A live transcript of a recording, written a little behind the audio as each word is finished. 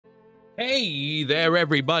Hey there,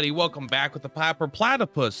 everybody. Welcome back with the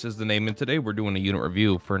Purplatypus is the name, and today we're doing a unit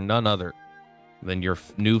review for none other than your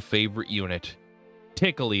new favorite unit,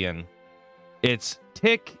 TIKILEN. It's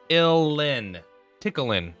TIKILEN.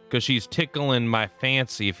 TIKILEN, because she's tickling my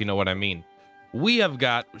fancy, if you know what I mean.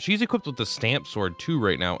 She's equipped with the stamp sword too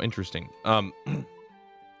right now. Interesting.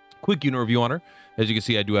 Quick unit review on her. As you can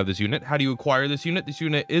see, I do have this unit. How do you acquire this unit? This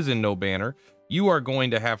unit is in no banner. You are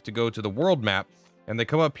going to have to go to the world map, and they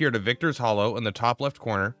come up here to Victor's Hollow in the top left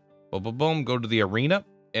corner. Boom, boom, boom. Go to the arena,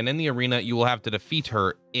 and in the arena, you will have to defeat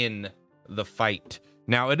her in the fight.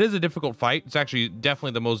 Now, it is a difficult fight. It's actually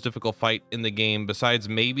definitely the most difficult fight in the game, besides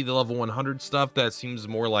maybe the level 100 stuff that seems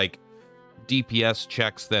more like DPS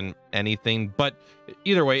checks than anything. But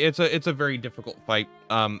either way, it's a very difficult fight.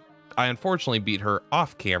 I unfortunately beat her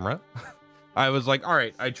off camera. I was like, all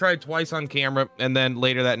right, I tried twice on camera, and then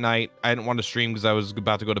later that night, I didn't want to stream because I was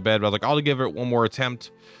about to go to bed, but I was like, I'll give it one more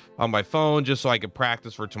attempt on my phone just so I could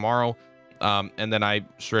practice for tomorrow. And then I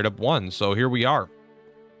straight up won. So here we are.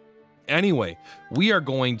 Anyway, we are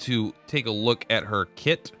going to take a look at her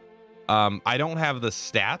kit. I don't have the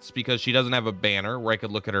stats because she doesn't have a banner where I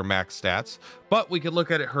could look at her max stats, but we could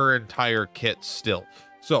look at her entire kit still.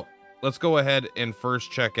 So let's go ahead and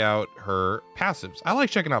first check out her passives. I like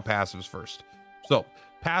checking out passives first. So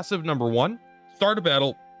passive number 1, start a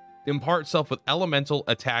battle, impart self with elemental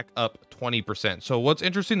attack up 20%. So what's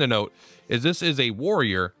interesting to note is this is a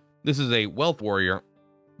warrior. This is a wealth warrior,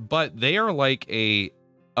 but they are like a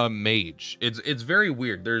mage. It's very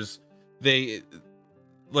weird.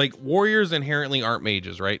 Like warriors inherently aren't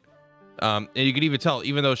mages, right? And you can even tell,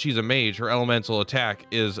 even though she's a mage, her elemental attack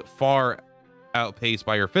is far outpaced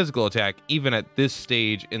by her physical attack, even at this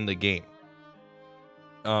stage in the game.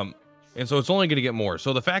 And so it's only going to get more.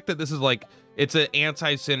 So the fact that this is like, it's an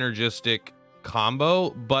anti-synergistic combo,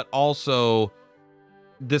 but also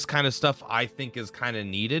this kind of stuff I think is kind of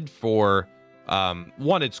needed for,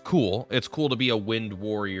 one, it's cool. It's cool to be a wind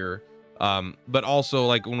warrior. But also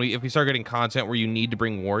like if we start getting content where you need to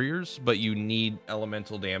bring warriors, but you need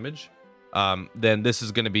elemental damage, then this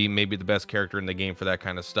is going to be maybe the best character in the game for that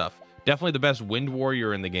kind of stuff. Definitely the best wind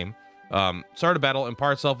warrior in the game. Start a battle,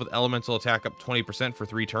 impart self with elemental attack up 20% for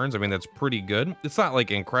 3 turns. I mean, that's pretty good. It's not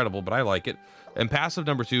like incredible, but I like it. And passive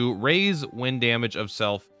number 2, raise wind damage of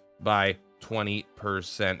self by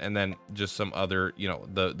 20%. And then just some other, you know,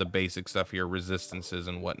 the basic stuff here, resistances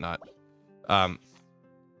and whatnot.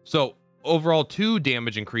 So overall 2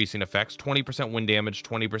 damage increasing effects, 20% wind damage,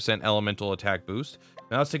 20% elemental attack boost.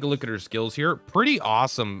 Now let's take a look at her skills here. Pretty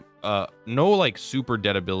awesome. No like super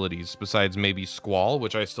dead abilities besides maybe Squall,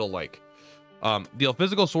 which I still like. Deal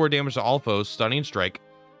physical sword damage to all foes, stunning strike.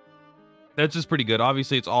 That's just pretty good.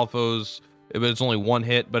 Obviously it's all foes, but it's only 1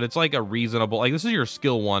 hit, but it's like a reasonable, like this is your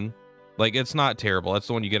skill 1. Like it's not terrible. That's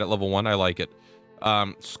the one you get at level 1. I like it.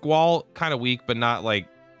 Squall kind of weak, but not like,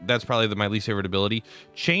 that's probably my least favorite ability.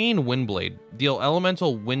 Chain Windblade. Deal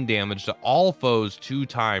elemental wind damage to all foes 2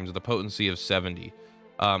 times with a potency of 70.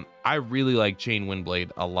 I really like Chain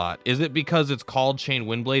Windblade a lot. Is it because it's called Chain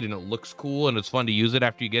Windblade and it looks cool and it's fun to use it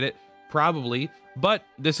after you get it? Probably. But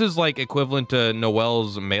this is like equivalent to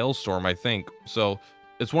Noelle's Maelstrom, I think. So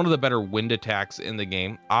it's one of the better wind attacks in the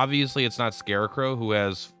game. Obviously, it's not Scarecrow, who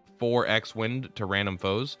has 4x wind to random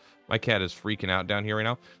foes. My cat is freaking out down here right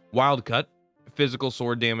now. Wild Cut. Physical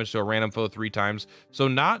sword damage to a random foe 3 times. So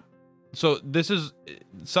this is,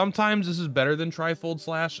 sometimes this is better than Trifold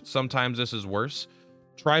Slash, sometimes this is worse.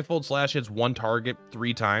 Trifold Slash hits 1 target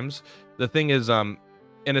 3 times. The thing is, in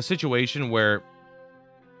a situation where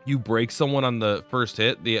you break someone on the first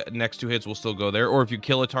hit, the next 2 hits will still go there, or if you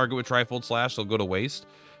kill a target with Trifold Slash, they'll go to waste.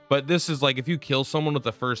 But this is like, if you kill someone with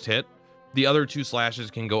the first hit, the other 2 slashes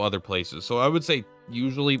can go other places. So I would say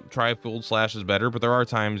usually Trifold Slash is better, but there are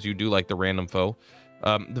times you do like the random foe.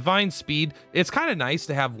 Divine Speed, it's kind of nice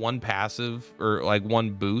to have 1 passive or like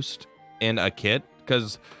 1 boost in a kit,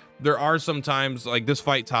 because there are some times, like this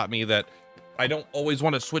fight taught me that I don't always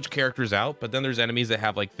want to switch characters out, but then there's enemies that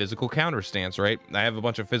have like physical counter stance, right? I have a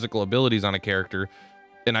bunch of physical abilities on a character,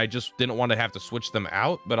 and I just didn't want to have to switch them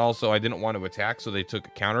out, but also I didn't want to attack, so they took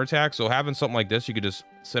a counter attack. So having something like this, you could just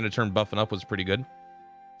send a turn buffing up, was pretty good.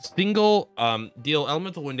 Single, deal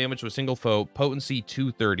elemental wind damage to a single foe, potency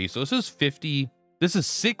 230. So this is 50, this is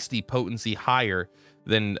 60 potency higher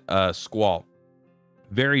than Squall.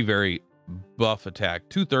 Very, very buff attack.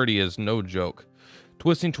 230 is no joke.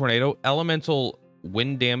 Twisting Tornado, elemental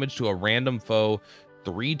wind damage to a random foe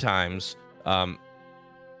 3 times.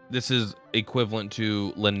 This is equivalent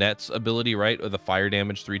to Lynette's ability, right? Or the fire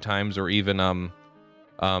damage 3 times, or even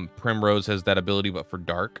Primrose has that ability, but for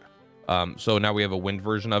dark. So now we have a wind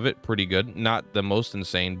version of it. Pretty good. Not the most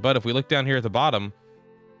insane. But if we look down here at the bottom,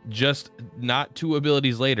 just not 2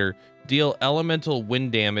 abilities later, deal elemental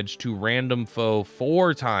wind damage to random foe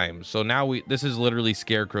 4 times. So now this is literally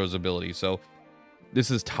Scarecrow's ability. So this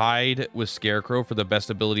is tied with Scarecrow for the best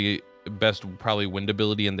probably wind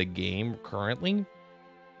ability in the game currently,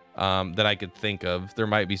 that I could think of. There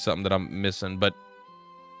might be something that I'm missing, but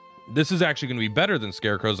this is actually going to be better than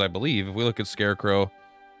Scarecrow's, I believe. If we look at Scarecrow,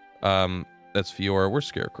 that's Fiora. Where's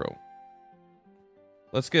Scarecrow?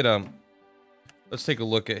 Let's get let's take a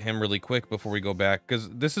look at him really quick before we go back, because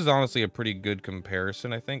this is honestly a pretty good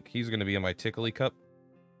comparison. I think he's going to be in my Tickly Cup.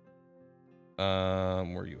 Where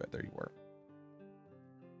are you at? There you are.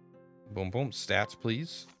 Boom, boom. Stats,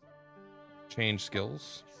 please. Change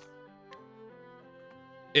skills.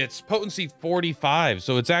 It's potency 45.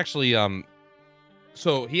 So it's actually,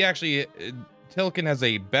 so he actually, Tilkin has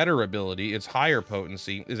a better ability. It's higher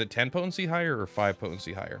potency. Is it 10 potency higher or 5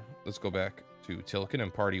 potency higher? Let's go back to Tilkin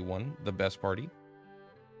and party 1, the best party.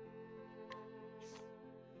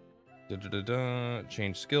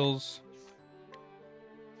 Change skills.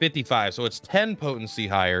 55. So it's 10 potency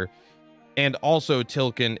higher. And also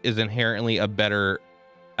Tilkin is inherently a better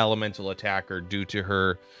elemental attacker due to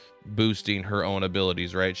her boosting her own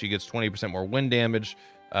abilities, right? She gets 20% more wind damage,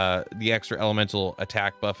 the extra elemental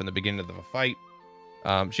attack buff in the beginning of the fight.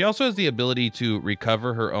 She also has the ability to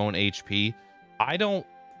recover her own HP. I don't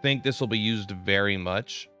think this will be used very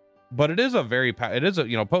much, but it is a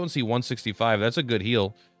you know, potency 165. That's a good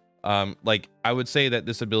heal. Like I would say that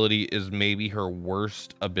this ability is maybe her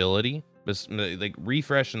worst ability. Like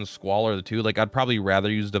refresh and squall are the two. Like I'd probably rather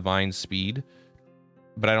use divine speed,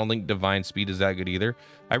 but I don't think divine speed is that good either.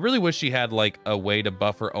 I really wish she had like a way to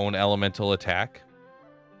buff her own elemental attack.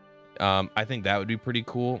 I think that would be pretty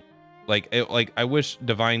cool. Like I wish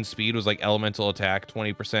divine speed was like elemental attack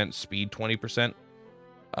 20%, speed 20%.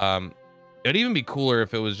 It'd even be cooler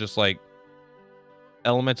if it was just like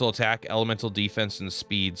elemental attack, elemental defense, and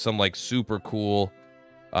speed. Some like super cool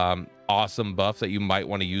awesome buff that you might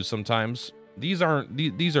want to use sometimes. These are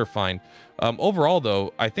fine. Overall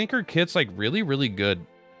though, I think her kit's like really good.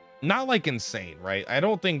 Not like insane, right? I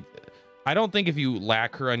don't think if you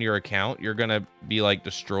lack her on your account you're gonna be like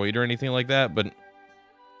destroyed or anything like that, but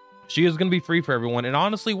she is gonna be free for everyone. And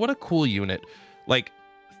honestly, what a cool unit. Like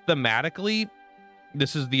thematically,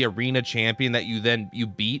 this is the arena champion that you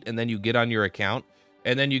beat and then you get on your account.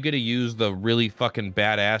 And then you get to use the really fucking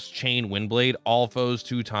badass chain windblade, all foes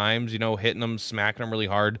 2 times, you know, hitting them, smacking them really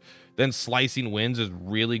hard. Then slicing winds is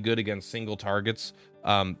really good against single targets.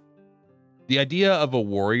 The idea of a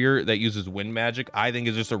warrior that uses wind magic, I think,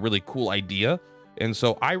 is just a really cool idea. And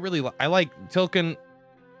so I like Tilkin,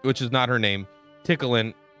 which is not her name,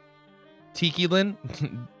 TIKILEN.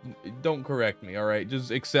 Don't correct me, all right? Just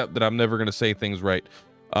accept that I'm never going to say things right.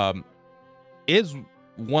 Is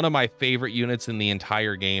one of my favorite units in the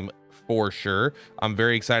entire game for sure. I'm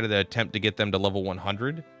very excited to attempt to get them to level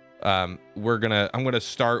 100. I'm gonna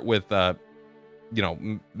start with you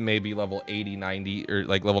know, maybe level 80, 90, or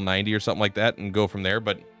like level 90 or something like that, and go from there.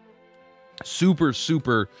 But super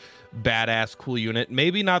badass cool unit.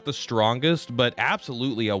 Maybe not the strongest, but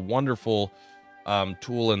absolutely a wonderful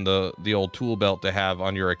tool in the old tool belt to have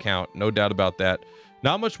on your account. No doubt about that.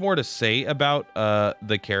 Not much more to say about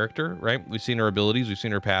the character, right? We've seen her abilities, we've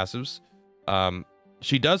seen her passives.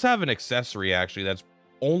 She does have an accessory, actually, that's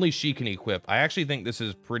only she can equip. I actually think this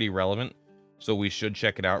is pretty relevant, so we should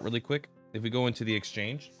check it out really quick. If we go into the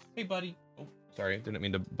exchange, hey buddy. Oh, sorry, didn't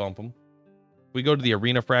mean to bump him. We go to the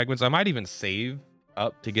arena fragments. I might even save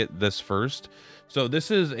up to get this first. So this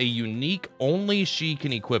is a unique, only she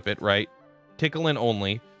can equip it, right? TIKILEN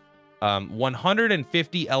only.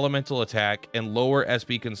 150 elemental attack and lower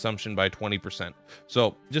SP consumption by 20%.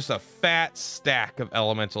 So just a fat stack of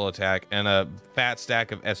elemental attack and a fat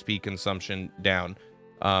stack of SP consumption down.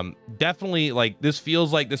 Definitely, like, this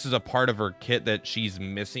feels like this is a part of her kit that she's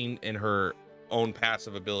missing in her own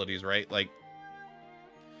passive abilities, right? Like,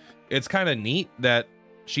 it's kind of neat that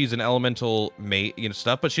she's an elemental mate, you know,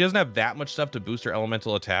 stuff, but she doesn't have that much stuff to boost her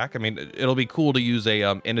elemental attack. I mean, it'll be cool to use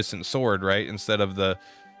a innocent sword, right, instead of the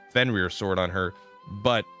Fenrir sword on her,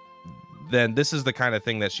 but then this is the kind of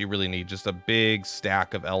thing that she really needs, just a big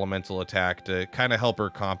stack of elemental attack to kind of help her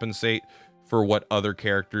compensate for what other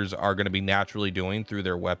characters are going to be naturally doing through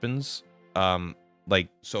their weapons. Like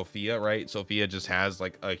Sophia, right? Sophia just has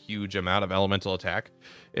like a huge amount of elemental attack,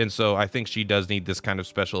 and so I think she does need this kind of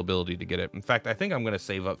special ability to get it. In fact, I think I'm going to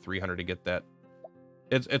save up 300 to get that.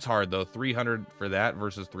 It's hard though, 300 for that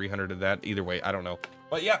versus 300 of that. Either way, I don't know.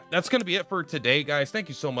 But yeah, that's going to be it for today, guys. Thank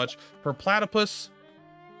you so much. Purplatypus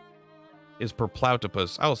is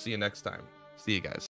Purplatypus. I will see you next time. See you guys.